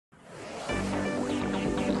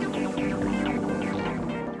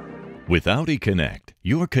With Audi Connect,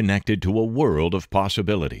 you're connected to a world of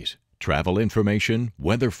possibilities. Travel information,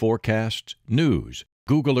 weather forecasts, news,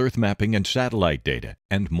 Google Earth mapping and satellite data,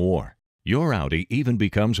 and more. Your Audi even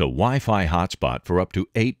becomes a Wi-Fi hotspot for up to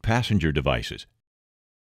 8 passenger devices.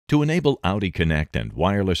 To enable Audi Connect and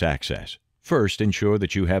wireless access, first ensure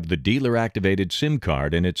that you have the dealer-activated SIM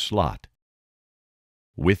card in its slot.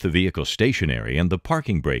 With the vehicle stationary and the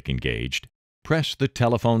parking brake engaged, press the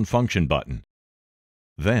telephone function button.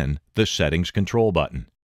 Then the settings control button.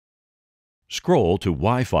 Scroll to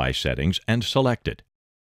Wi-Fi settings and select it.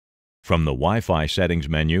 From the Wi-Fi settings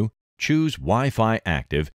menu, choose Wi-Fi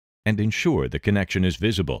active and ensure the connection is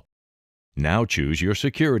visible. Now choose your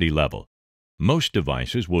security level. Most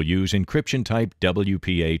devices will use encryption type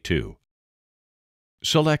WPA2.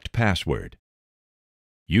 Select password.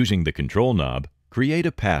 Using the control knob, create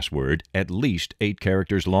a password at least 8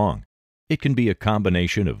 characters long. It can be a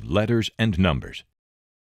combination of letters and numbers.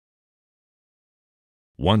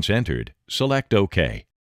 Once entered, select OK.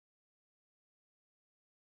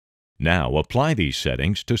 Now apply these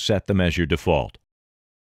settings to set them as your default.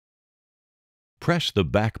 Press the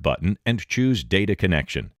back button and choose Data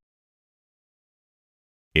Connection.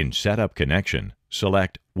 In Setup Connection,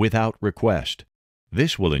 select Without Request.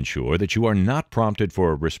 This will ensure that you are not prompted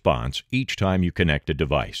for a response each time you connect a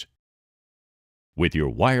device. With your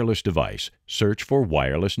wireless device, search for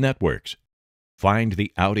wireless networks. Find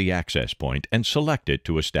the Audi access point and select it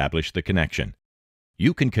to establish the connection.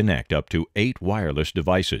 You can connect up to 8 wireless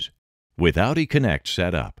devices. With Audi Connect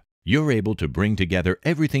set up, you're able to bring together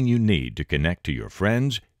everything you need to connect to your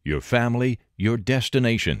friends, your family, your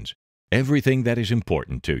destinations, everything that is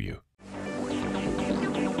important to you.